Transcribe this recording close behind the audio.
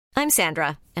I'm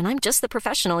Sandra, and I'm just the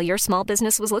professional your small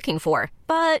business was looking for.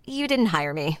 But you didn't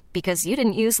hire me because you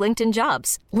didn't use LinkedIn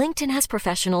Jobs. LinkedIn has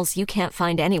professionals you can't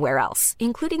find anywhere else,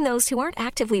 including those who aren't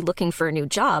actively looking for a new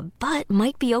job, but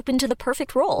might be open to the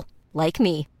perfect role, like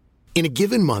me. In a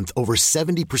given month, over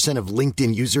 70% of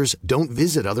LinkedIn users don't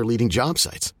visit other leading job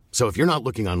sites. So if you're not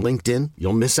looking on LinkedIn,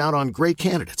 you'll miss out on great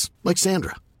candidates like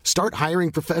Sandra. Start hiring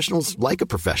professionals like a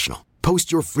professional.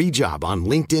 Post your free job on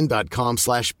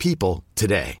linkedin.com/people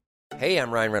today. Hey,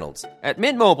 I'm Ryan Reynolds. At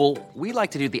Mint Mobile, we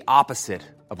like to do the opposite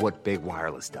of what Big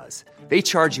Wireless does. They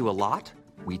charge you a lot,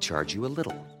 we charge you a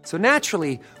little. So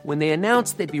naturally, when they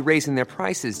announced they'd be raising their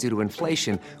prices due to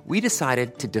inflation, we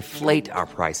decided to deflate our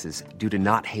prices due to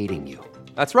not hating you.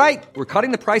 That's right. We're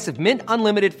cutting the price of Mint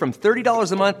Unlimited from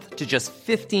 $30 a month to just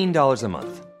 $15 a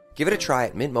month. Give it a try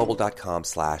at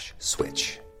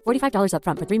mintmobile.com/switch. $45 up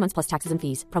front for 3 months plus taxes and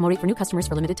fees. Promo rate for new customers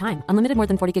for limited time. Unlimited more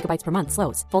than 40 gigabytes per month.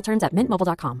 Slows full terms at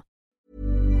mintmobile.com.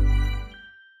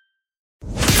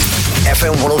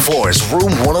 FM 104's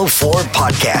Room 104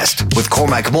 podcast with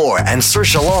Cormac Moore and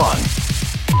Saoirse Long.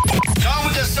 Down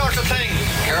with this sort of thing.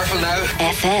 Careful now.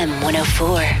 FM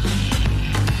 104.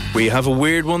 We have a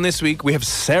weird one this week. We have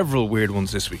several weird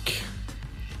ones this week.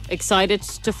 Excited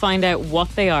to find out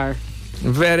what they are.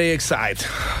 Very excited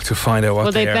to find out what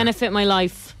Will they they are. benefit my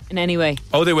life in any way?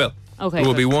 Oh, they will. Okay, There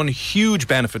will good. be one huge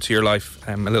benefit to your life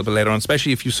a little bit later on,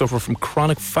 especially if you suffer from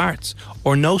chronic farts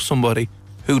or know somebody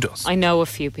who does. I know a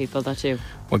few people that do.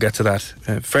 We'll get to that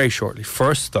very shortly.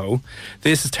 First, though,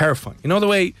 this is terrifying. You know the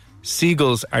way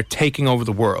seagulls are taking over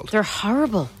the world? They're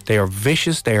horrible. They are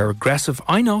vicious. They are aggressive.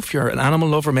 I know if you're an animal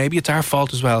lover, maybe it's our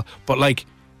fault as well. But like,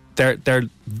 they're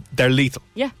lethal.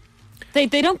 Yeah. They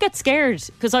don't get scared,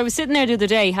 because I was sitting there the other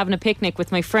day having a picnic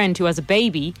with my friend who has a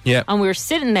baby. Yeah. And we were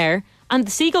sitting there and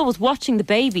the seagull was watching the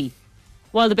baby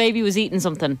while the baby was eating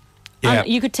something. Yeah. And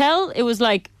you could tell it was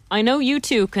like, I know you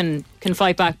two can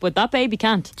fight back, but that baby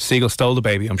can't. Seagull stole the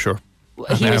baby, I'm sure. He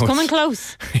Now was it's- coming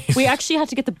close. We actually had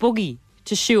to get the buggy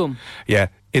to shoo him. Yeah,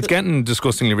 it's getting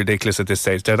disgustingly ridiculous at this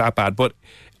stage. They're that bad. But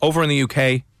over in the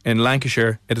UK, in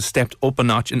Lancashire, it has stepped up a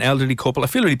notch. An elderly couple, I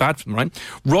feel really bad for them, right?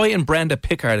 Roy and Brenda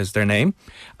Pickard is their name.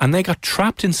 And they got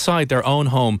trapped inside their own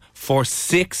home for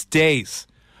 6 days.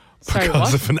 Sorry,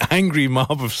 Because what? of an angry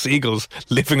mob of seagulls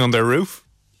living on their roof.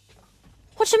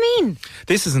 What do you mean?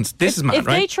 This is mad, If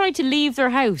they right? tried to leave their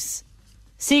house,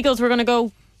 seagulls were going to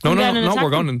go. No, come down and attack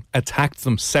we're them. going to attack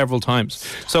them several times.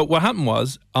 So what happened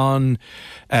was, on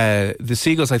the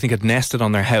seagulls, I think, had nested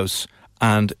on their house,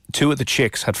 and two of the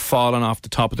chicks had fallen off the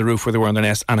top of the roof where they were on their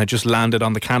nest and had just landed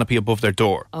on the canopy above their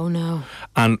door. Oh no.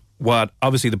 And what,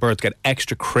 obviously the birds get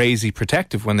extra crazy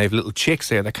protective when they have little chicks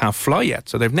there that can't fly yet,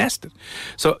 so they've nested.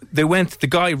 So they went, the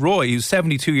guy Roy, who's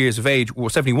 72 years of age,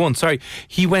 or 71, sorry,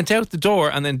 he went out the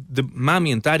door, and then the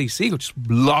mammy and daddy seagull just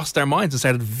lost their minds and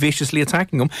started viciously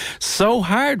attacking him so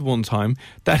hard one time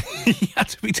that he had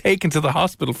to be taken to the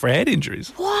hospital for head injuries.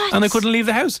 What? And they couldn't leave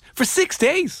the house for 6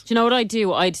 days. Do you know what I'd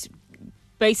do? I'd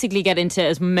basically get into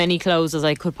as many clothes as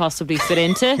I could possibly fit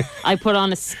into. I put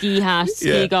on a ski hat,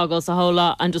 ski Yeah. goggles, a whole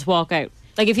lot, and just walk out.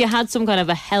 Like if you had some kind of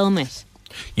a helmet,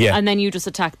 Yeah. and then you just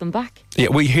attack them back. Yeah,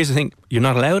 well, here's the thing. You're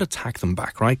not allowed to attack them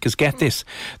back, right? Because get this,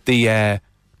 the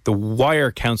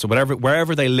Wire Council,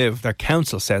 wherever they live, their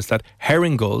council says that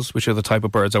herring gulls, which are the type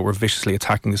of birds that were viciously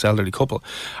attacking this elderly couple,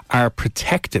 are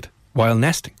protected while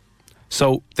nesting.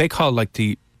 So they call like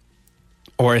the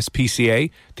RSPCA,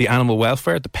 the animal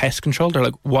welfare, the pest control. They're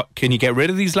like, what, can you get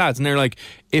rid of these lads? And they're like,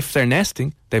 if they're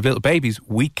nesting, they've little babies,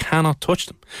 we cannot touch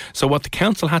them. So what the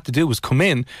council had to do was come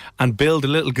in and build a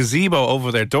little gazebo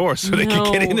over their door so they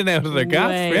could get in and out of their gaff.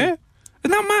 way. Yeah? Isn't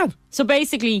that mad? So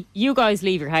basically, you guys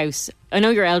leave your house. I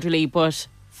know you're elderly, but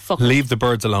fuck it. Leave the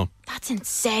birds alone. That's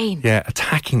insane. Yeah,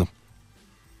 attacking them.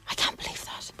 I can't believe that.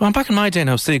 Well, back in my day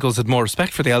now, seagulls had more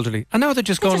respect for the elderly. And now they're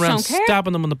just They going just around don't care.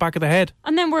 stabbing them on the back of the head.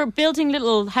 And then we're building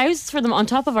little houses for them on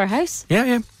top of our house. Yeah,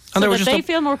 yeah. So they were that just they up-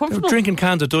 feel more they were comfortable. drinking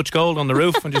cans of Dutch Gold on the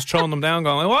roof and just throwing them down,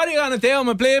 going, what are you going to do? I'm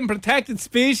a bleeding protected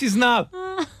species now.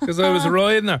 Because I was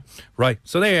riding there. Right,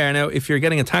 so there you are now. If you're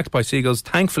getting attacked by seagulls,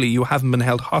 thankfully you haven't been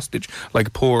held hostage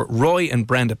like poor Roy and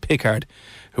Brenda Pickard,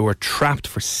 who were trapped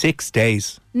for 6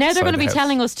 days. Now they're inside going to the be house.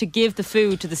 telling us to give the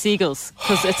food to the seagulls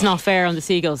because it's not fair on the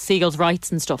seagulls'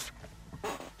 rights and stuff.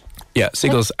 Yeah,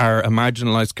 seagulls are a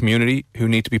marginalised community who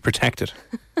need to be protected.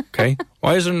 Okay?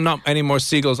 Why is there not any more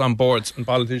seagulls on boards and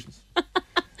politicians?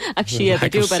 Actually, yeah, they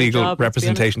Lack do a of better seagull job. let's be honest.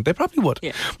 representation. They probably would.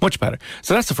 Yeah. Much better.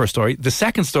 So that's the first story. The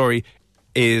second story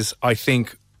is, I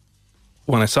think,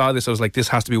 when I saw this, I was like, this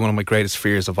has to be one of my greatest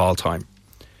fears of all time.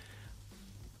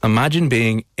 Imagine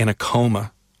being in a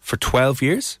coma for 12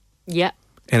 years. Yeah.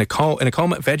 In a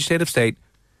coma, vegetative state,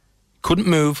 couldn't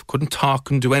move, couldn't talk,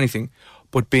 couldn't do anything,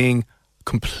 but being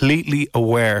completely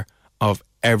aware of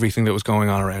everything that was going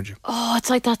on around you. Oh, it's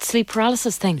like that sleep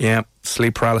paralysis thing. Yeah,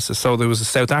 sleep paralysis. So there was a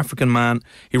South African man.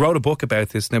 He wrote a book about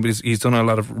this. Now, he's done a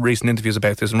lot of recent interviews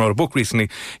about this and wrote a book recently.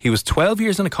 He was 12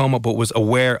 years in a coma, but was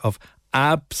aware of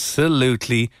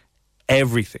absolutely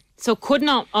everything. So could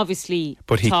not obviously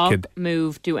But he talk, could-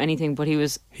 move, do anything, but he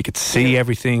was... He could see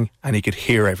everything and he could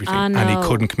hear everything, I and he know.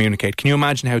 couldn't communicate. Can you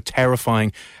imagine how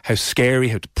terrifying, how scary,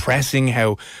 how depressing,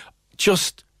 how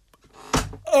just...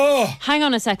 Oh! Hang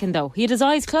on a second, though. He had his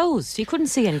eyes closed. He couldn't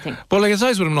see anything. But like his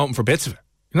eyes would have been open for bits of it.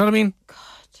 You know what I mean?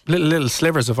 Little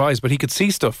slivers of eyes, but he could see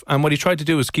stuff. And what he tried to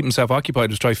do was keep himself occupied,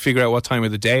 was try to figure out what time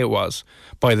of the day it was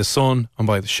by the sun and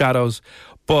by the shadows.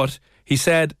 But he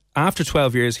said after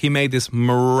 12 years, he made this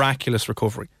miraculous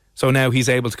recovery. So now he's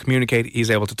able to communicate, he's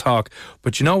able to talk.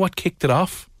 But you know what kicked it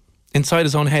off? Inside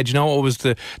his own head, you know what was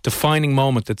the defining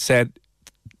moment that said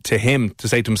to him, to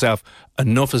say to himself,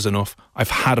 enough is enough,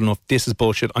 I've had enough, this is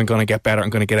bullshit, I'm going to get better, I'm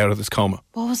going to get out of this coma.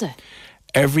 What was it?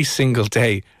 Every single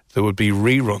day there would be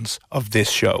reruns of this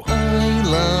show.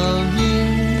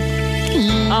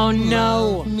 Oh,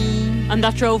 no. And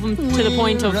that drove him to the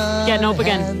point of getting up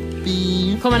again.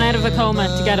 Coming out of a coma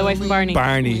to get away from Barney.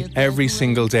 Barney, every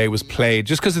single day was played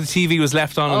just because the TV was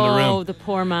left on in the room. Oh, the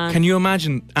poor man. Can you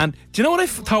imagine? And do you know what I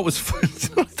thought was do you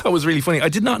know what I thought was really funny? I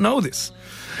did not know this.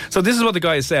 So this is what the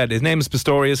guy said. His name is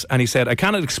Pistorius, and he said, I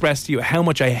cannot express to you how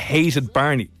much I hated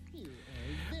Barney.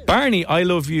 Barney, I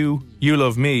Love You, You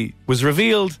Love Me was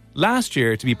revealed last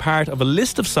year to be part of a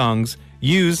list of songs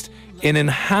used in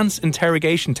enhanced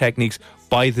interrogation techniques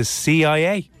by the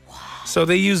CIA. So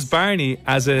they used Barney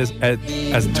as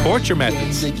torture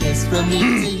methods.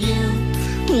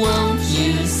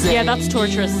 Yeah, that's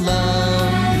torturous.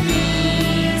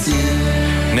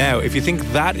 Now, if you think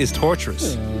that is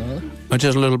torturous, I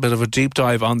did a little bit of a deep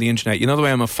dive on the internet. You know the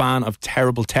way I'm a fan of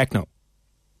terrible techno.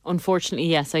 Unfortunately,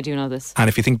 yes, I do know this. And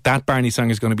if you think that Barney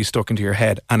song is going to be stuck into your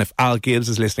head, and if Al Gibbs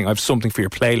is listening, I have something for your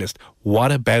playlist.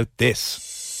 What about this?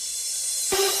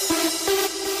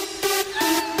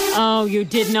 Oh, you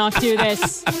did not do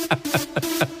this.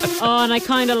 Oh, and I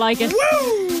kind of like it.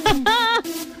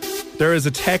 There is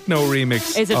a techno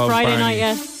remix. Is it of Friday Barney. night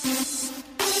yet?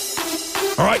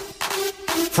 All right.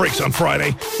 Freaks on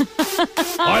Friday.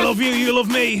 I love you, you love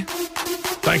me.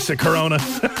 Thanks to Corona.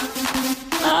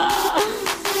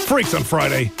 Freaks on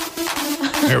Friday.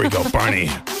 Here we go, Barney.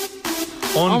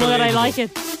 Oh my God, I like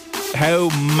it. How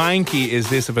manky is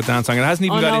this of a dance song? It hasn't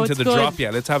even got into it's the good. drop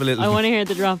yet. Let's have a little. I want to hear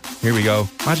the drop. Here we go.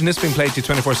 Imagine this being played to you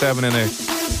 24/7 in a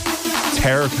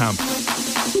terror camp.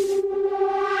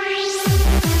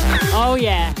 Oh,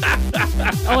 yeah.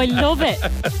 Oh, I love it.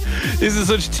 This is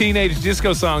such teenage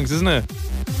disco songs, isn't it?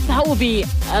 That would be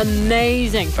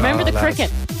amazing. Remember the lads.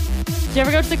 cricket? Did you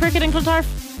ever go to the cricket in Clontarf?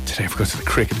 Did I ever go to the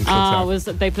cricket and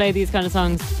club? They play these kind of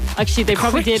songs. Actually, they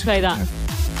probably did play that.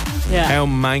 Yeah. How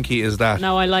manky is that?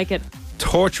 No, I like it.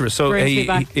 Torturous. So Brings me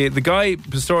back. the guy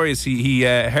Pistorius, he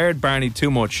heard Barney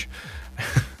too much.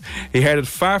 He heard it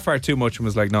far too much and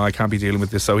was like, no, I can't be dealing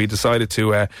with this. So he decided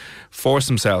to force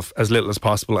himself as little as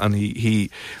possible, and he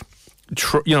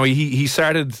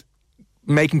started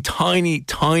making tiny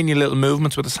little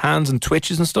movements with his hands and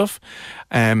twitches and stuff,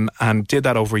 and did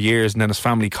that over years. And then his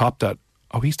family copped that,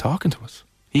 oh, he's talking to us,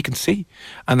 he can see.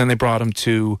 And then they brought him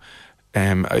to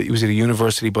he was at a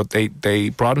university, but they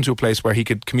brought him to a place where he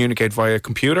could communicate via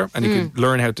computer, and he could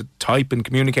learn how to type and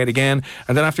communicate again.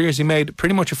 And then after years, he made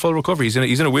pretty much a full recovery.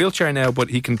 He's in a wheelchair now, but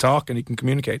he can talk and he can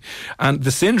communicate. And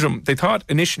the syndrome, they thought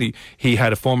initially he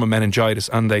had a form of meningitis,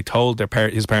 and they told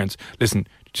his parents, listen,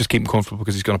 just keep him comfortable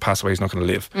because he's going to pass away, he's not going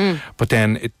to live. But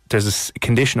then there's a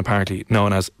condition apparently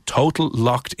known as total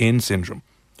locked-in syndrome,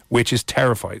 which is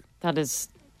terrifying.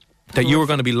 That you were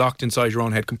going to be locked inside your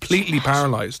own head, completely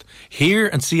paralysed, hear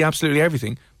and see absolutely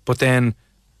everything, but then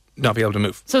not be able to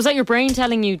move. So is that your brain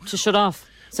telling you to shut off?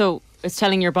 So it's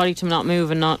telling your body to not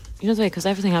move and not, you know the way, because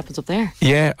everything happens up there.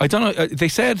 Yeah, I don't know. They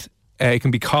said it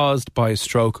can be caused by a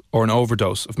stroke or an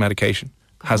overdose of medication.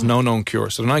 Has no known cure.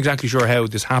 So they're not exactly sure how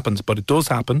this happens, but it does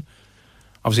happen.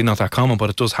 Obviously not that common, but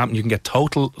it does happen. You can get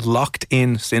total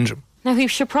locked-in syndrome. Now, he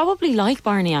should probably like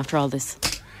Barney after all this.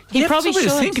 He probably should.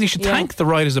 Thinking he should thank the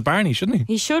writers of Barney, shouldn't he?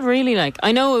 He should really like.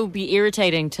 I know it would be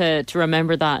irritating to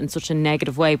remember that in such a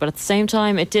negative way, but at the same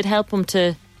time, it did help him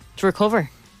to recover.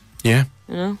 Yeah.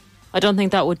 You know? I don't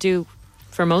think that would do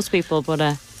for most people, but...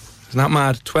 It's not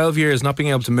mad. 12 years, not being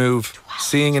able to move,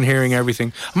 seeing and hearing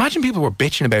everything. Imagine people were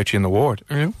bitching about you in the ward.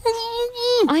 I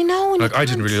know. Like, I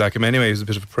didn't really like him anyway. He was a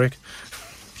bit of a prick.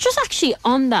 Just actually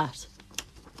on that,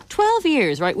 12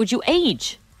 years, right? Would you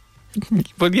age?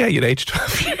 But yeah, you'd age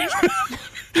 12 years.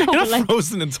 You're not like,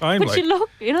 frozen in time. But like. you look,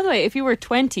 you know the way, if you were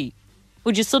 20,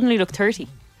 would you suddenly look 30?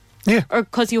 Yeah. Or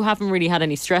because you haven't really had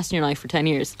any stress in your life for 10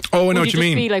 years? Oh, I know what Would you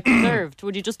mean. Would you just be like preserved?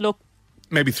 Would you just look...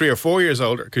 Maybe 3 or 4 years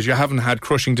older because you haven't had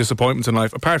crushing disappointments in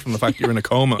life, apart from the fact you're in a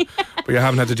coma, but you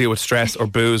haven't had to deal with stress or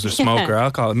booze or smoke or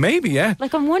alcohol. Maybe, yeah.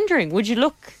 Like, I'm wondering, would you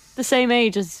look the same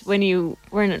age as when you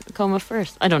were in a coma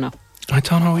first? I don't know. I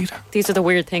don't know either. These are the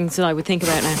weird things that I would think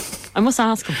about now. I must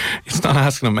ask him. It's not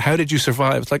asking him, how did you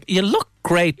survive? It's like, you look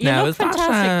great You now. look Is that,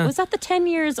 fantastic. Was that the 10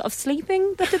 years of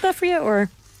sleeping that did that for you, or...?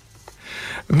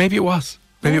 Maybe it was.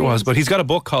 Maybe it was. But he's got a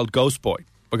book called Ghost Boy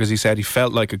because he said he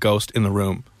felt like a ghost in the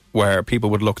room where people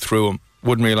would look through him,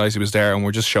 wouldn't realise he was there, and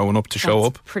were just showing up to show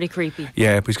up. Pretty creepy.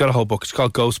 Yeah, but he's got a whole book. It's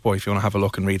called Ghost Boy if you want to have a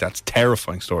look and read that. It's a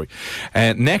terrifying story.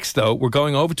 Next, though, we're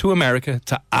going over to America,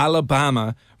 to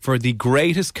Alabama, for the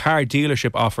greatest car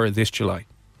dealership offer this July.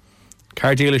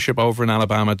 Car dealership over in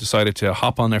Alabama decided to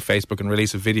hop on their Facebook and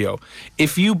release a video.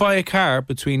 If you buy a car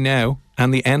between now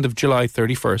and the end of July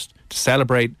 31st to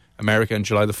celebrate America on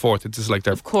July the 4th, it's just like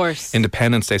their Of course.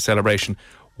 Independence Day celebration,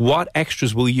 what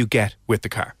extras will you get with the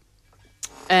car?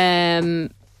 I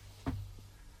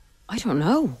don't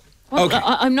know. Well, Okay.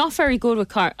 I'm not very good with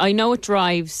car. I know it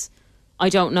drives. I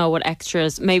don't know what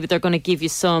extras. Maybe they're going to give you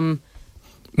some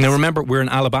Now remember, we're in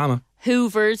Alabama.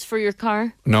 Hoovers for your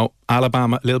car. No,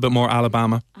 Alabama, a little bit more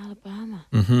Alabama. Alabama.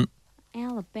 Mm-hmm.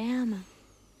 Alabama.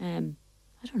 I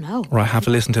don't know. Right, have a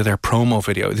listen to their promo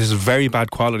video. This is very bad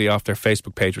quality off their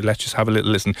Facebook page, but let's just have a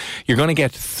little listen. You're going to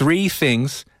get 3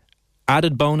 things,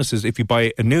 added bonuses, if you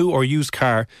buy a new or used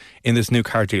car in this new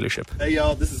car dealership. Hey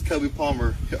y'all, this is Kobe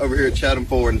Palmer over here at Chatham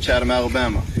Ford in Chatham,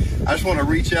 Alabama. I just want to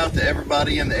reach out to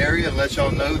everybody in the area and let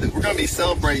y'all know that we're going to be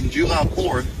celebrating July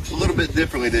 4th a little bit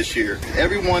differently this year.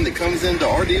 Everyone that comes into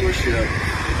our dealership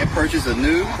and purchases a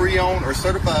new pre-owned or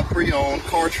certified pre-owned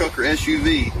car, truck, or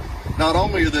SUV, not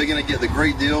only are they going to get the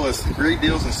great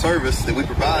deals and service that we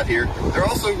provide here, they're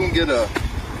also going to get a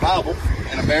Bible,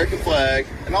 an American flag,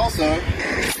 and also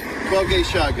 12-gauge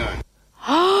shotgun.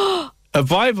 A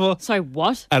Bible. Sorry,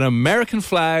 what? An American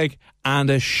flag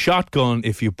and a shotgun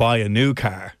if you buy a new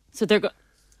car. So they're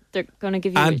going to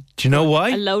give you And do you know why?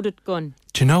 a loaded gun.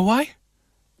 Do you know why?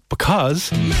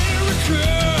 Because...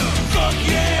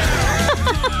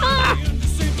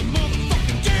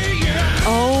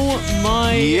 Oh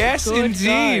my Yes, good indeed.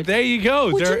 God. There you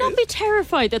go. Would you not be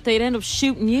terrified that they'd end up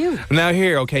shooting you? Now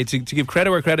here, okay, to give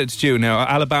credit where credit's due. Now,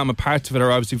 Alabama, parts of it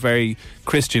are obviously very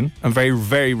Christian and very,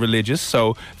 very religious,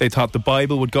 so they thought the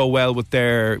Bible would go well with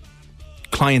their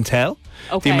clientele.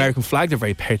 Okay. The American flag, they're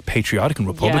very patriotic and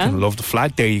Republican, Yeah. love the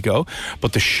flag, there you go.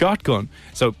 But the shotgun,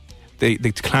 so they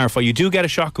to clarify, you do get a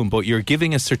shotgun, but you're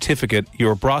giving a certificate.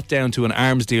 You're brought down to an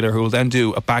arms dealer who will then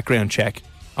do a background check,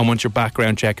 and once your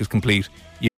background check is complete,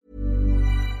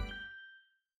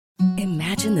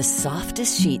 Imagine the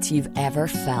softest sheets you've ever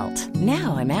felt.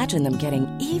 Now imagine them getting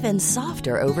even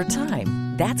softer over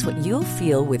time. That's what you'll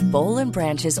feel with Boll &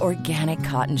 Branch's organic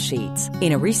cotton sheets.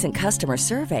 In a recent customer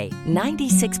survey,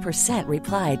 96%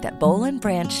 replied that Boll &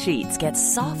 Branch sheets get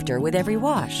softer with every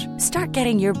wash. Start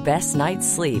getting your best night's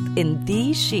sleep in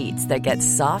these sheets that get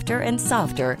softer and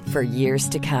softer for years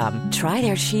to come. Try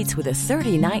their sheets with a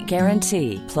 30-night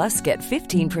guarantee. Plus, get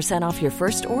 15% off your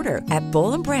first order at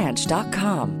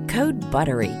bollandbranch.com. Code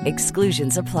BUTTERY.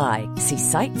 Exclusions apply. See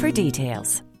site for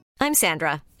details. I'm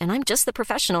Sandra, and I'm just the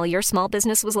professional your small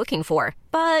business was looking for.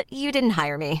 But you didn't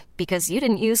hire me because you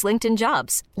didn't use LinkedIn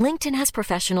Jobs. LinkedIn has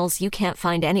professionals you can't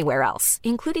find anywhere else,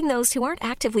 including those who aren't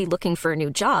actively looking for a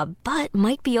new job, but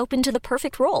might be open to the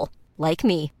perfect role, like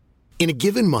me. In a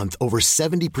given month, over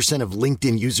 70% of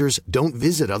LinkedIn users don't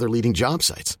visit other leading job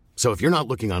sites. So if you're not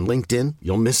looking on LinkedIn,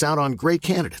 you'll miss out on great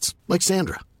candidates like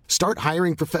Sandra. Start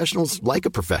hiring professionals like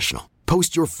a professional.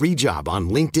 Post your free job on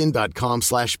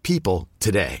linkedin.com/people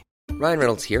today. Ryan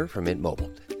Reynolds here from Mint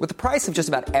Mobile. With the price of just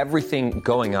about everything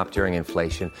going up during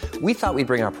inflation, we thought we'd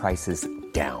bring our prices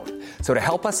down. So to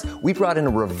help us, we brought in a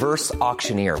reverse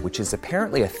auctioneer, which is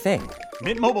apparently a thing.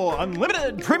 Mint Mobile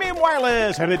Unlimited Premium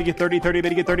Wireless. How to get 30, 30, bit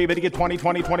to get 30, bit to get 20,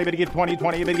 20, 20, bit to get 20,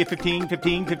 20, bit to get 15,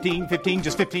 15, 15, 15,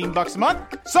 just $15 a month?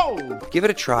 Sold! Give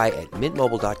it a try at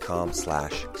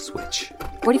mintmobile.com/switch.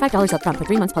 $45 up front for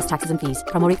 3 months plus taxes and fees.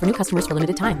 Promo rate for new customers for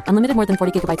limited time. Unlimited more than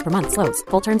 40 gigabytes per month. Slows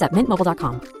full terms at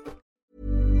mintmobile.com.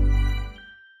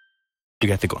 you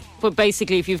get the gun. But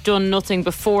basically, if you've done nothing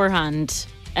beforehand,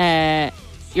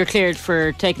 you're cleared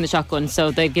for taking the shotgun. So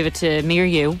they give it to me or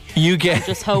you. You get... And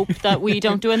just hope that we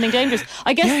don't do anything dangerous.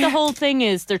 I guess the whole thing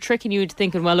is they're tricking you into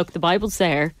thinking, well, look, the Bible's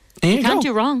there. You can't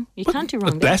do wrong. You can't do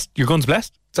wrong. Blessed. Your gun's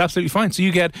blessed. It's absolutely fine. So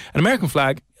you get an American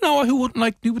flag, No, who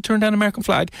would turn down American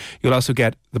flag? You'll also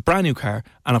get the brand new car,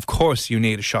 and of course you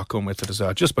need a shotgun with it as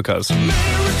well, just because. America,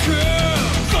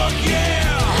 fuck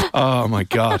yeah! Oh my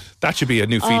God, that should be a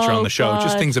new feature on the show. God.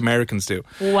 Just things Americans do.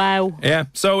 Wow. Yeah,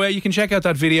 so you can check out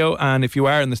that video, and if you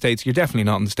are in the States, you're definitely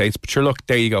not in the States, but sure, look,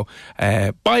 there you go.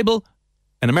 Bible,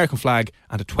 an American flag,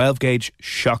 and a 12-gauge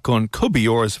shotgun could be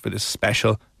yours for this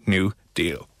special new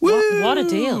deal. What a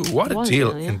deal. What a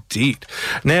deal, yeah. indeed.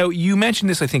 Now, you mentioned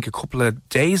this, I think, a couple of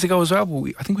days ago as well,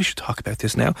 but I think we should talk about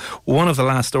this now. One of the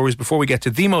last stories before we get to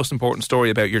the most important story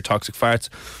about your toxic farts.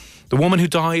 The woman who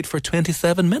died for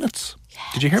 27 minutes.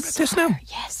 Yes, did you hear about this now?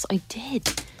 Yes, I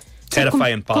did.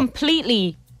 Terrifying, Paul.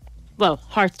 Completely,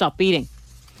 heart stopped beating.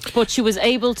 But she was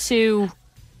able to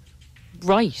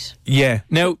write. Yeah.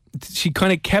 Now, she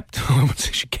kind of kept, I would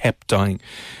say she kept dying.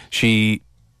 She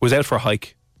was out for a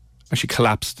hike and she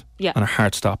collapsed and her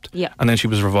heart stopped. Yeah. And then she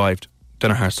was revived.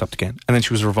 Then her heart stopped again. And then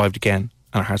she was revived again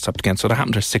and her heart stopped again. So that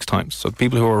happened to her 6 times. So the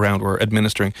people who were around were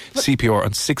administering CPR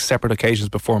on 6 separate occasions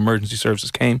before emergency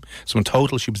services came. So in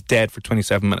total, she was dead for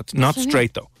 27 minutes. Not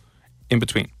straight, though. In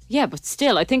between. Yeah, but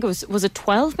still, I think was it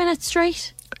 12 minutes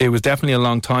straight? It was definitely a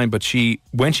long time, but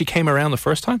when she came around the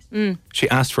first time, she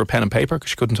asked for a pen and paper because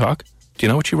she couldn't talk. Do you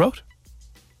know what she wrote?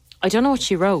 I don't know what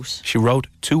she wrote. She wrote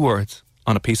 2 words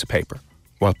on a piece of paper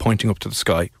while pointing up to the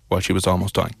sky while she was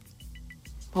almost dying.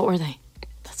 What were they?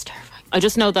 That's terrifying. I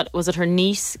just know that, was it her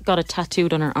niece got it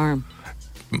tattooed on her arm?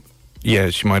 Yeah,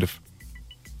 she might have.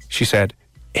 She said,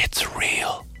 "It's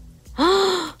real."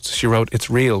 So she wrote, "It's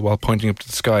real," while pointing up to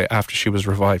the sky after she was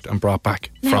revived and brought back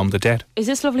from the dead. Is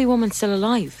this lovely woman still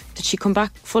alive? Did she come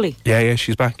back fully? Yeah,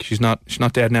 she's back. She's not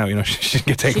dead now. You know, she didn't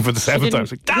get taken for the 7th time. I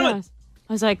was like, damn it!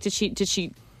 I was like, did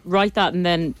she write that and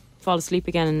then fall asleep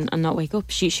again and not wake up?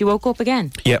 She woke up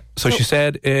again. Yeah. So she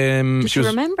said, did she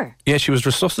remember? Yeah, she was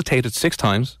resuscitated 6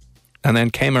 times. And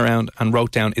then came around and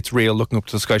wrote down, "It's real," looking up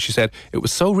to the sky. She said, it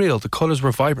was so real, the colours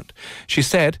were vibrant. She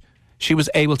said she was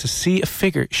able to see a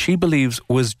figure she believes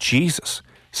was Jesus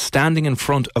standing in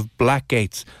front of black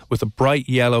gates with a bright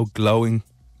yellow glowing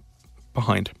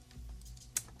behind.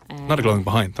 Not a glowing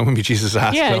behind. That wouldn't be Jesus'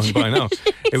 ass glowing behind. No.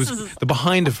 It was the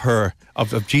behind of her,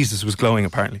 of Jesus was glowing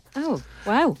apparently. Oh,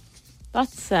 wow.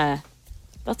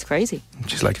 That's crazy.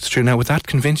 She's like, it's true. Now, would that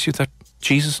convince you that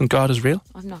Jesus and God is real?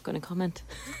 I'm not going to comment.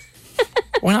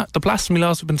 Why not? The blasphemy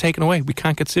laws have been taken away. We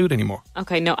can't get sued anymore.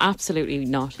 Okay, no, absolutely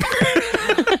not.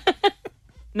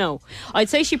 No. I'd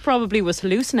say she probably was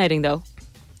hallucinating, though.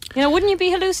 You know, wouldn't you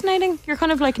be hallucinating? You're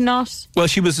kind of like not... Well,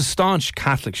 she was a staunch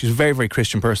Catholic. She's a very, very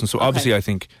Christian person. So obviously I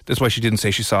think that's why she didn't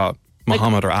say she saw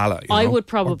Muhammad or Allah. I would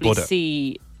probably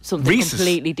see something Reese's.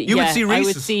 Completely... You would see Reese's. I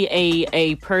would see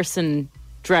a person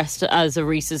dressed as a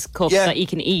Reese's cup that you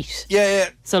can eat. Yeah.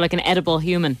 So like an edible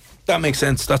human. That makes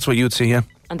sense. That's what you would see, yeah.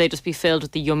 And they just be filled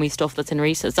with the yummy stuff that's in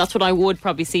Reese's. That's what I would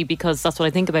probably see because that's what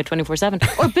I think about 24/7.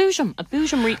 Or Boojum. A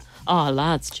Boojum Oh,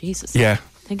 lads, Jesus. Yeah.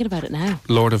 Thinking about it now.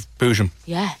 Lord of Boojum.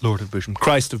 Yeah. Lord of Boojum.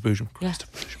 Christ of Boojum. Christ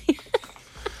of Boojum.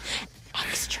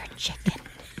 Extra chicken.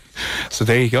 So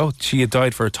there you go. She had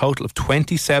died for a total of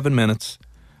 27 minutes.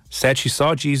 Said she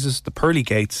saw Jesus, the pearly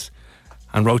gates,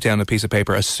 and wrote down a piece of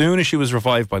paper. As soon as she was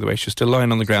revived, by the way, she was still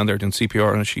lying on the ground there doing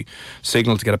CPR, and she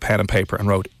signalled to get a pen and paper and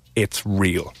wrote, "It's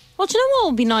real." Well, do you know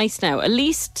what would be nice now? At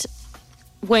least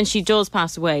when she does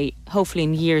pass away, hopefully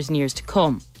in years and years to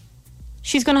come,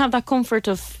 she's going to have that comfort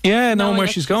of... Yeah, knowing where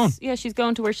she's going. Yeah, she's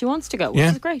going to where she wants to go, which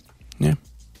is great. Yeah.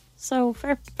 So,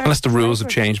 fair Unless the rules have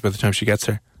changed by the time she gets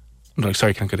there. I'm like,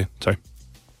 sorry, can't get in. Sorry.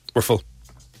 We're full.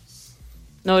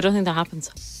 No, I don't think that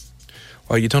happens.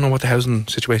 Well, you don't know what the housing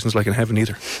situation's like in heaven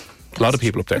either. A lot of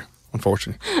people up there,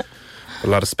 unfortunately. A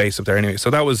lot of space up there anyway. So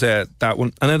that was that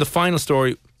one. And then the final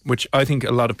story, which I think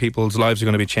a lot of people's lives are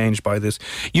going to be changed by this.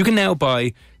 You can now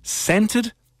buy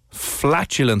scented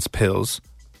flatulence pills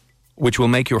which will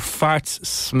make your farts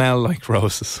smell like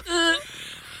roses.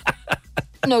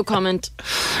 No comment.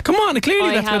 Come on,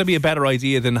 clearly that's going to be a better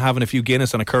idea than having a few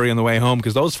Guinness and a curry on the way home,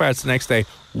 because those farts the next day,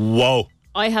 whoa.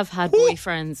 I have had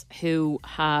boyfriends who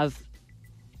have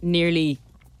nearly,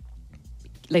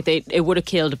 like it would have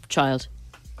killed a child.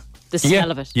 The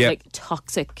smell of it, like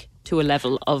toxic to a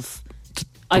level of...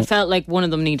 I felt like one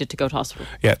of them needed to go to hospital.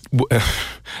 Yeah,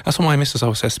 that's what my missus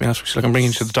always says to me. She's like, "I'm bringing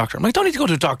you to the doctor." I'm like, "Don't need to go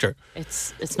to the doctor."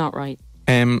 It's not right.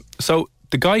 So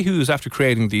the guy who's after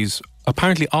creating these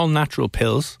apparently all natural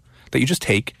pills that you just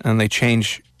take and they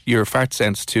change your fart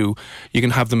scents to, you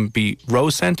can have them be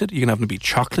rose scented, you can have them be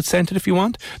chocolate scented if you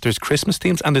want. There's Christmas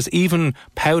themes, and there's even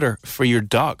powder for your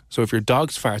dog. So if your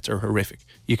dog's farts are horrific,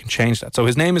 you can change that. So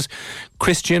his name is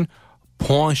Christian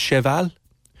Poincheval.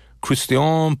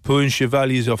 Christian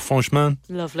Poincheval is a Frenchman.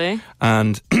 Lovely.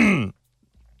 And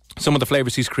Some of the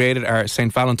flavours he's created are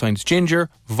St. Valentine's Ginger,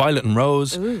 Violet and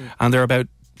Rose, and they're about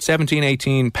 17,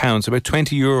 18 pounds, about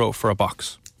 €20 for a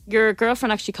box. Your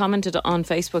girlfriend actually commented on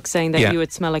Facebook saying that you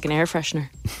would smell like an air freshener.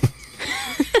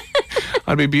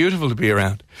 It'd be beautiful to be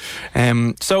around.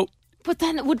 But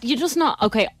then would you just not...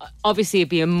 Okay, obviously it'd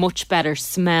be a much better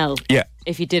smell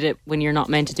if you did it when you're not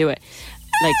meant to do it.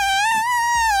 Like,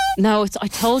 no, I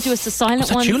told you it's the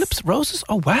silent ones. Tulips, roses?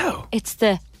 Oh, wow. It's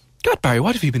the... God, Barry,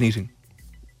 what have you been eating?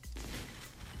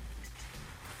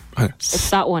 It's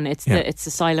that one. It's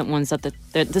the silent ones that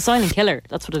the silent killer.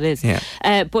 That's what it is.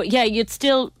 Yeah. But yeah, you'd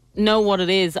still know what it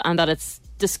is and that it's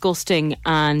disgusting.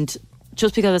 And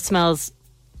just because it smells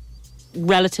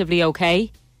relatively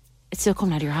okay, it's still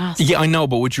coming out of your ass. Yeah, I know.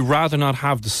 But would you rather not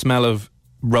have the smell of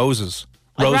roses?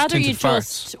 I'd rather you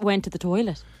farts? just went to the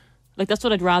toilet. Like, that's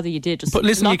what I'd rather you did. Just but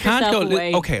listen, you can't go.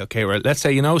 Away. Okay, right. Let's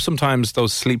say, sometimes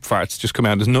those sleep farts just come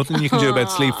out. There's nothing you can do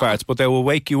about sleep farts, but they will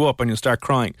wake you up and you'll start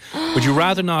crying. Would you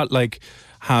rather not,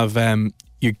 have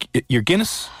your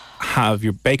Guinness, have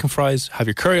your bacon fries, have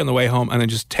your curry on the way home, and then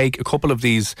just take a couple of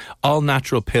these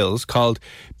all-natural pills called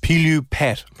Pilule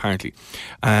Pet, apparently.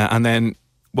 And then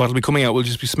what'll be coming out will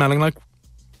just be smelling like,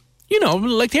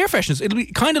 like the air fresheners. It'll be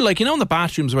kind of like, in the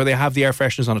bathrooms where they have the air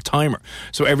fresheners on a timer.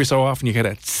 So every so often you get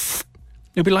a tss.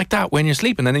 It'll be like that when you're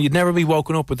sleeping. And then you'd never be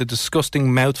woken up with a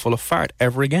disgusting mouthful of fart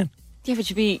ever again. Yeah, but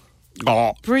you'd be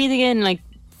breathing in like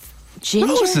ginger.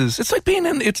 Roses. It's like being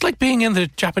in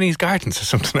the Japanese gardens or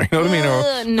something. You know what I mean?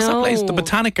 Or no. what's that place? The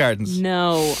Botanic Gardens.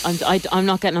 No, I'm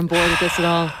not getting on board with this at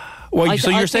all. Well, so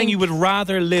you're saying you would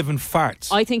rather live in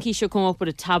farts? I think he should come up with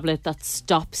a tablet that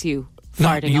stops you.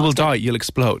 No, you will die. You'll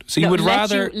explode. So you would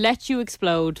rather let you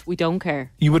explode. We don't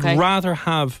care. You would rather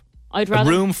have a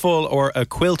room full or a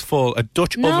quilt full, a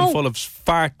Dutch oven full of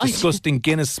disgusting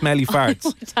Guinness smelly farts. I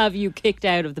would have you kicked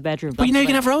out of the bedroom. But you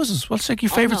can have roses. What's like your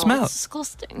favourite smell? It's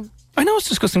disgusting. I know it's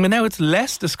disgusting, but now it's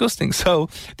less disgusting. So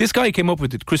this guy came up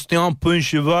with it, Christian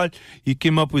Puncheval. He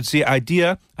came up with the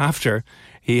idea after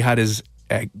he had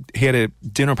a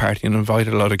dinner party and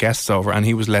invited a lot of guests over, and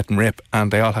he was letting rip,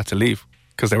 and they all had to leave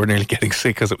because they were nearly getting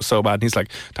sick because it was so bad. And he's like,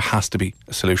 there has to be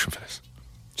a solution for this.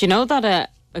 Do you know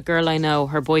that a girl I know,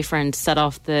 her boyfriend set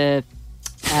off the...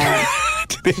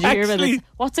 did you hear about this?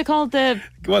 What's it called? The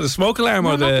smoke alarm?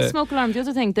 No, or not the smoke alarm. The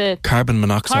other thing, the... Carbon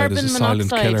monoxide is a silent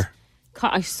killer.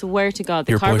 I swear to God,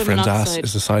 the your carbon boyfriend's monoxide ass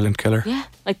is a silent killer. Yeah,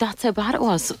 like that's how bad it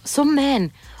was. Some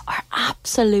men are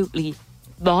absolutely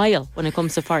vile when it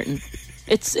comes to farting.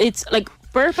 It's like,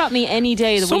 burp at me any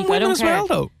day of the week. I don't care. Some women as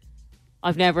well, though.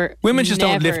 I've never. Women just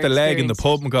don't lift the leg in the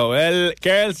pub and go, well,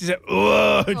 girls, you say,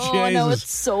 oh, Jesus. Oh, no, it's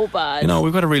so bad.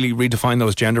 We've got to really redefine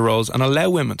those gender roles and allow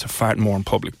women to fart more in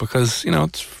public because,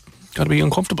 it's got to be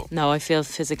uncomfortable. No, I feel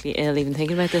physically ill even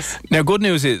thinking about this. Now, good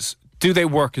news is, do they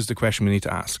work is the question we need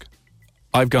to ask.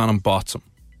 I've gone and bought some.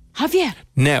 Have you?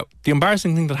 Now, the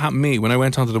embarrassing thing that happened to me when I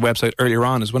went onto the website earlier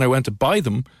on is when I went to buy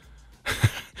them.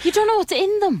 You don't know what's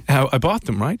in them. I bought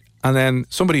them, right? And then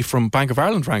somebody from Bank of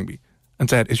Ireland rang me and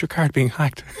said, is your card being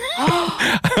hacked?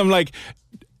 I'm like,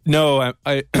 no,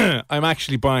 I'm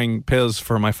actually buying pills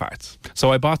for my farts.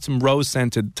 So I bought some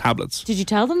rose-scented tablets. Did you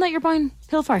tell them that you're buying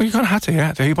pill farts? Well, you kind of had to,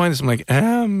 yeah. Are you buying this? I'm like,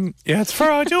 yeah, it's for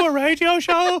I do a radio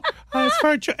show.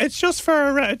 It's just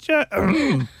for...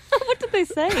 What did they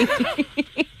say?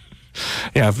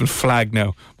 Yeah, I've been flagged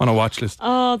now. I'm on a watch list.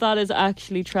 Oh, that is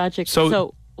actually tragic.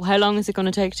 So how long is it going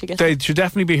to take to get They should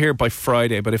definitely be here by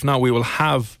Friday, but if not, we will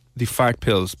have the fart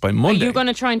pills by Monday. Are you going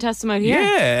to try and test them out here?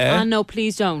 Yeah. No,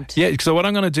 please don't. Yeah, so what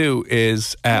I'm going to do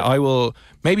is I will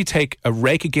maybe take a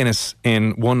rake of Guinness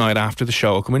in one night after the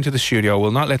show. I'll come into the studio.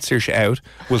 We'll not let Saoirse out.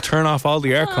 We'll turn off all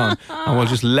the aircon and we'll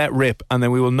just let rip. And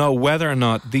then we will know whether or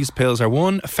not these pills are,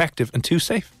 one, effective and two,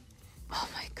 safe. Oh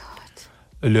my God.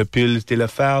 Le pills de la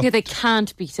fart. Yeah, they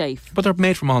can't be safe. But they're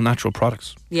made from all natural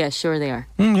products. Yeah, sure they are.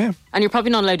 Yeah. And you're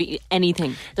probably not allowed to eat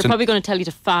anything. They're probably going to tell you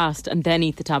to fast and then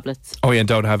eat the tablets. Oh yeah,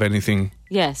 don't have anything.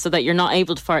 Yeah, so that you're not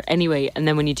able to fart anyway. And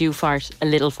then when you do fart, a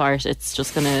little fart, it's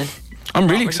just going to... I'm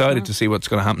really excited to see what's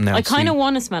going to happen now. I kind of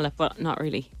want to smell it, but not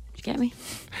really. Do you get me?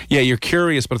 Yeah, you're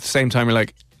curious, but at the same time you're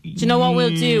like... Do you know what we'll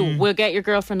do? We'll get your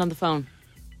girlfriend on the phone.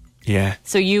 Yeah.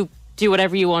 So you do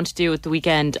whatever you want to do at the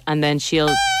weekend and then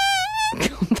she'll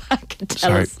come back and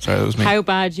tell us that was me. How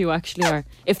bad you actually are.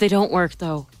 If they don't work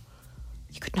though,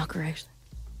 you could knock her out.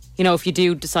 If you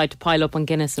do decide to pile up on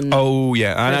Guinness and... Oh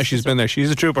yeah, I know she's been there. She's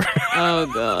a trooper.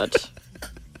 Oh God.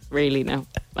 Really, no,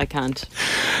 I can't.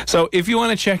 So if you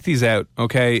want to check these out,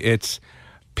 okay, it's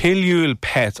Pilule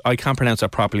Pet. I can't pronounce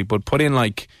that properly, but put in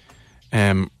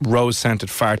rose-scented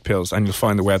fart pills and you'll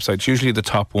find the website. It's usually the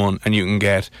top one and you can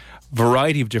get a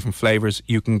variety of different flavours.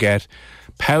 You can get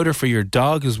powder for your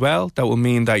dog as well. That will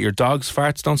mean that your dog's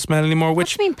farts don't smell anymore. What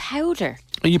do you mean powder?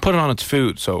 You put it on its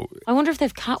food, so... I wonder if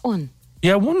they've cat one.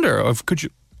 Yeah, I wonder if could you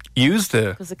use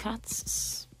the... Because the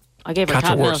cat's... I gave her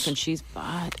cat milk and she's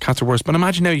bad. Cats are worse, but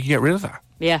imagine now you can get rid of that.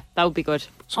 Yeah, that would be good.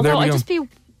 So although there we go.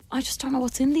 I just don't know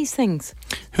what's in these things.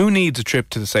 Who needs a trip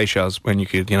to the Seychelles when you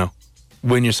could,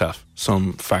 win yourself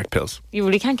some fart pills? You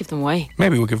really can't give them away.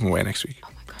 Maybe we'll give them away next week. Oh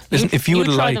my God. Listen, if you would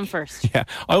try like... them first. Yeah,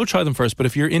 I will try them first, but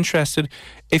if you're interested,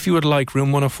 if you would like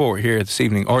Room 104 here this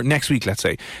evening, or next week, let's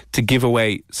say, to give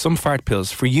away some fart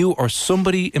pills for you or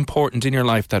somebody important in your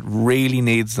life that really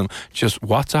needs them, just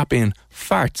WhatsApp in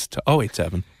farts to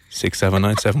 087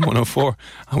 6797 104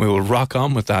 and we will rock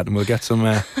on with that and we'll get some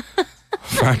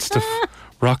farts to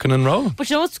rocking and rolling. But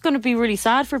you know what's going to be really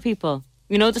sad for people?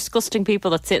 You know, disgusting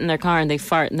people that sit in their car and they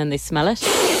fart and then they smell it?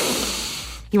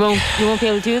 You won't be able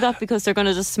to do that because they're going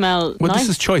to just smell Well, nice. This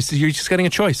is choice. You're just getting a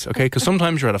choice, okay? Because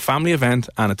sometimes you're at a family event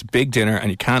and it's a big dinner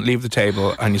and you can't leave the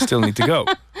table and you still need to go.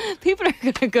 People are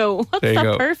going to go, what's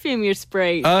that perfume you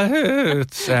spray?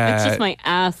 It's just my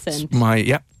ass scent.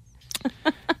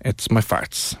 It's my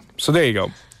farts. So there you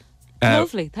go.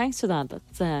 Lovely. Thanks for that.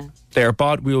 That's they're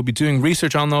bought. We will be doing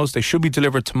research on those. They should be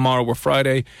delivered tomorrow. We're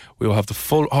Friday. We will have the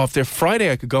full... if they're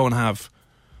Friday, I could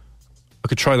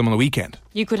try them on the weekend.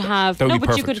 You could have... That would be but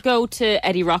perfect. you could go to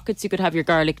Eddie Rockets. You could have your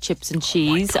garlic chips and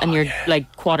cheese and your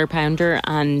quarter pounder,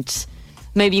 and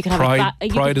maybe you could have...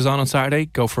 Pride is on Saturday.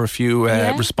 Go for a few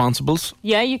responsibles.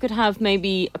 Yeah, you could have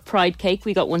maybe a Pride cake.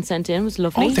 We got one sent in. It was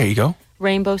lovely. Oh, there you go.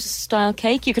 Rainbow style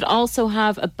cake. You could also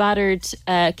have a battered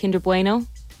Kinder Bueno.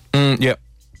 Yeah.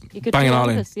 You could bang it do all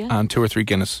in this, yeah. and 2 or 3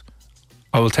 Guinness.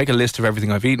 I will take a list of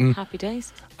everything I've eaten. Happy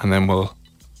days. And then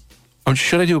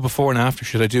should I do it before and after?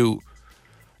 Should I do,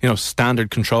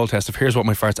 standard control test of here's what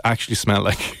my farts actually smell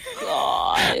like?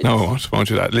 God. No, I won't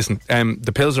do that. Listen,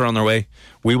 the pills are on their way.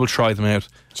 We will try them out.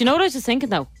 Do you know what I was just thinking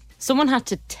though? Someone had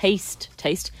to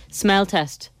smell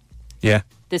test. Yeah.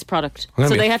 This product. So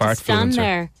they had to stand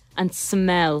there and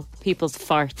smell people's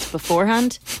farts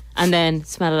beforehand and then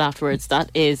smell it afterwards. That's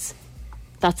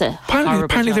a horrible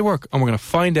Apparently job. they work, and we're going to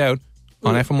find out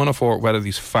on FM 104 whether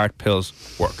these fart pills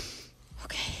work.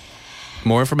 Okay.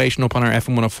 More information up on our FM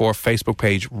 104 Facebook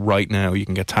page right now. You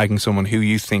can get tagging someone who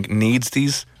you think needs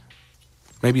these.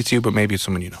 Maybe it's you, but maybe it's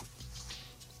someone you know.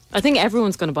 I think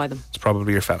everyone's going to buy them. It's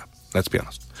probably your fella, let's be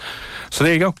honest. So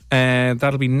there you go.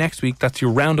 That'll be next week. That's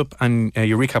your roundup and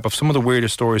your recap of some of the weirder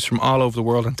stories from all over the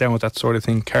world and down with that sort of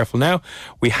thing. Careful now.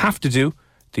 We have to do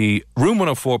the Room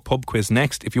 104 pub quiz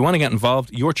next. If you want to get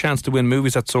involved, your chance to win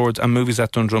Movies at Swords and Movies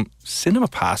at Dundrum cinema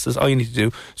passes. All you need to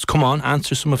do is come on,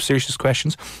 answer some of Saoirse's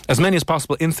questions. As many as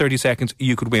possible in 30 seconds,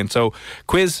 you could win. So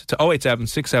quiz to 087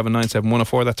 6797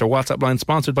 104. That's our WhatsApp line,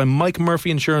 sponsored by Mike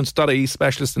Murphy Insurance.ie,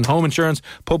 specialist in home insurance.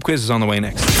 Pub quiz is on the way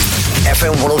next.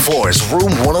 FM 104's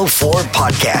Room 104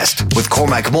 podcast with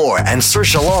Cormac Moore and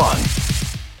Saoirse Long.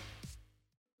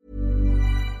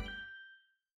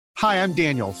 Hi, I'm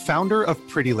Daniel, founder of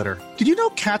Pretty Litter. Did you know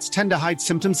cats tend to hide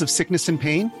symptoms of sickness and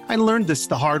pain? I learned this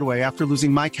the hard way after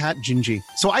losing my cat, Gingy.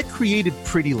 So I created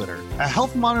Pretty Litter, a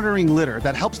health monitoring litter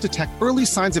that helps detect early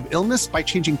signs of illness by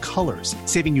changing colors,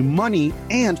 saving you money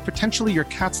and potentially your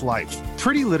cat's life.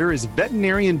 Pretty Litter is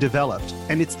veterinarian developed,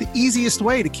 and it's the easiest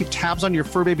way to keep tabs on your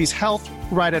fur baby's health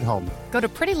right at home. Go to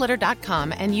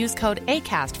prettylitter.com and use code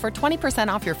ACAST for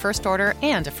 20% off your first order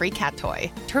and a free cat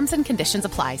toy. Terms and conditions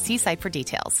apply. See site for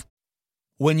details.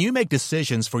 When you make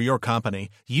decisions for your company,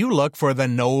 you look for the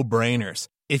no-brainers.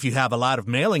 If you have a lot of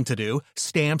mailing to do,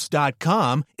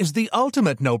 Stamps.com is the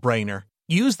ultimate no-brainer.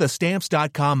 Use the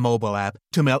Stamps.com mobile app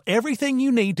to mail everything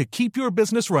you need to keep your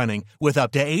business running with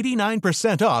up to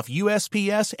 89% off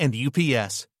USPS and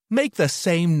UPS. Make the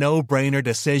same no-brainer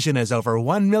decision as over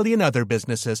 1 million other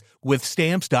businesses with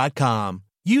Stamps.com.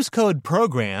 Use code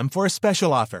PROGRAM for a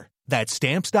special offer. That's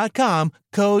Stamps.com,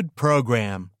 code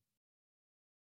PROGRAM.